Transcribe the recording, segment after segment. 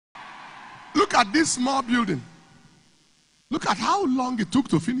look at this small building. Look at how long it took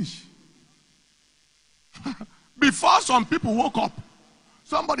to finish. Before some people woke up,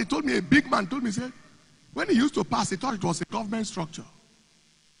 somebody told me, a big man told me, said, when he used to pass, he thought it was a government structure.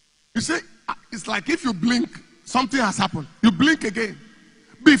 You see, it's like if you blink, something has happened. You blink again.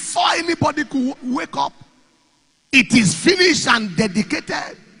 Before anybody could wake up, it is finished and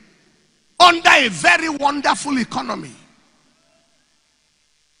dedicated under a very wonderful economy.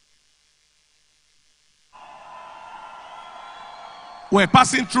 We were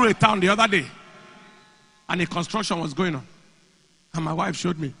passing through a town the other day, and a construction was going on. And my wife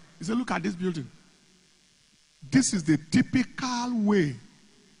showed me. He said, look at this building. This is the typical way,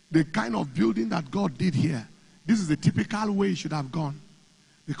 the kind of building that God did here. This is the typical way it should have gone.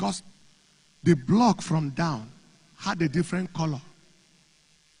 Because the block from down had a different color.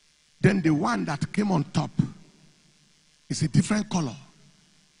 Then the one that came on top is a different color.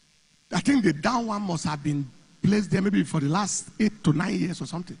 I think the down one must have been placed there maybe for the last 8 to 9 years or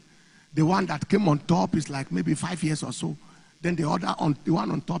something. The one that came on top is like maybe 5 years or so. Then the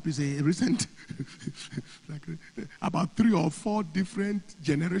one on top is a recent, like about 3 or 4 different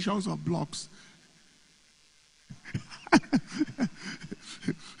generations of blocks.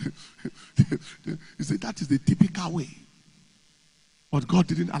 You see, that is the typical way. But God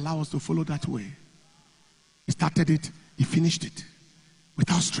didn't allow us to follow that way. He started it, he finished it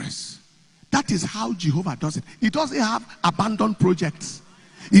without stress. That is how Jehovah does it. He doesn't have abandoned projects.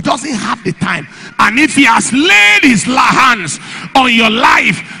 He doesn't have the time. And if he has laid his hands on your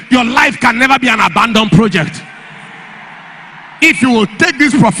life can never be an abandoned project. If you will take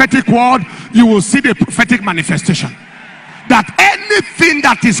this prophetic word, you will see the prophetic manifestation. That anything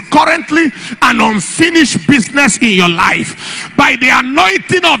that is currently an unfinished business in your life, by the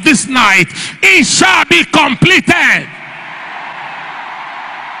anointing of this night, it shall be completed.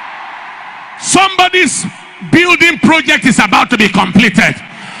 Somebody's building project is about to be completed.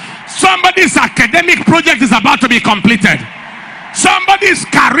 Somebody's academic project is about to be completed. Somebody's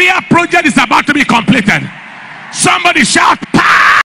career project is about to be completed. Somebody shout,